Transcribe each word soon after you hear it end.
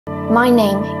My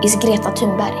name is Greta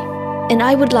Thunberg, and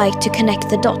I would like to connect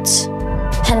the dots.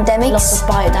 Pandemics, loss of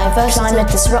biodiversity,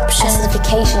 climate disruption,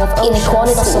 acidification of oceans,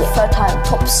 inequality, loss of fertile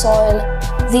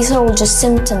topsoil. These are all just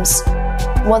symptoms.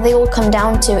 What they all come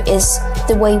down to is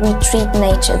the way we treat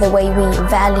nature, the way we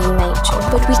value nature.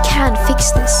 But we can't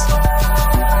fix this,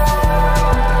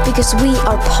 because we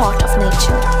are part of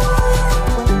nature.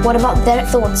 What about their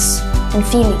thoughts and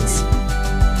feelings?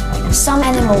 Some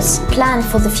animals plan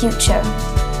for the future,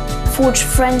 forge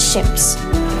friendships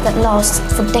that last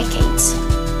for decades.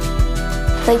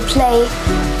 They play,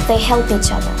 they help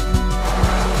each other.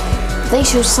 They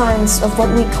show signs of what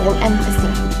we call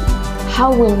empathy.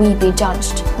 How will we be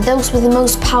judged? Those with the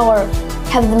most power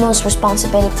have the most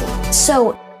responsibility.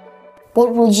 So,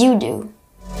 what will you do?